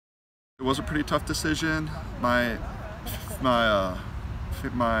It was a pretty tough decision. My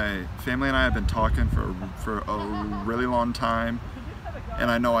family and I have been talking for a really long time,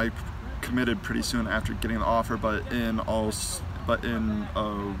 and I know I committed pretty soon after getting the offer. But in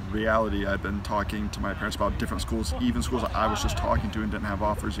reality, I've been talking to my parents about different schools, even schools that I was just talking to and didn't have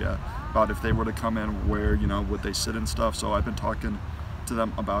offers yet, about if they were to come in, where would they sit and stuff. So I've been talking to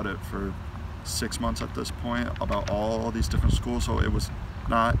them about it for 6 months at this point, about all these different schools. So it was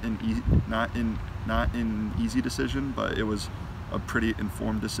not an easy decision, but it was a pretty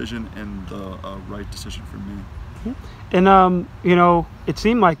informed decision and the right decision for me. And it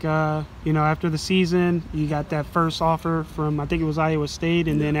seemed like after the season you got that first offer from, I think it was Iowa State,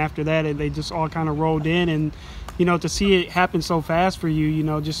 and then after that they just all kind of rolled in, and to see it happen so fast for you,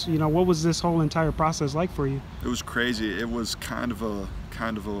 what was this whole entire process like for you? It was crazy. It was kind of a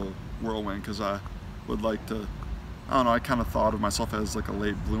whirlwind, because I would like to, I don't know, I kind of thought of myself as like a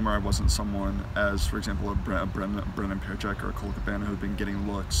late bloomer. I wasn't someone as, for example, a Brennan Perchek or a Cole Cabana who'd been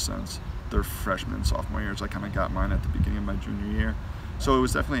getting looks since their freshman and sophomore years. I kind of got mine at the beginning of my junior year. So it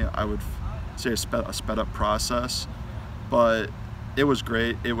was definitely, I would say, a sped up process, but it was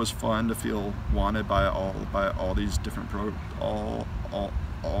great. It was fun to feel wanted by all these different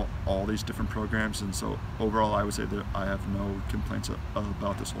all these different programs, and so overall I would say that I have no complaints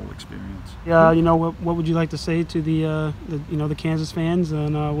about this whole experience. Yeah, what would you like to say to the Kansas fans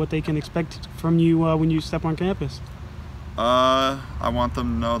and what they can expect from you when you step on campus? I want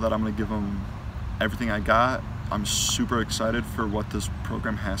them to know that I'm going to give them everything I got. I'm super excited for what this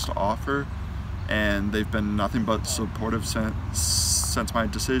program has to offer, and they've been nothing but supportive since my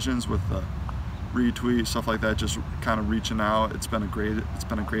decisions, with the retweet, stuff like that, just kind of reaching out. It's been a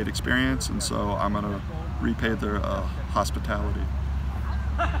great experience, and so I'm going to repay their hospitality.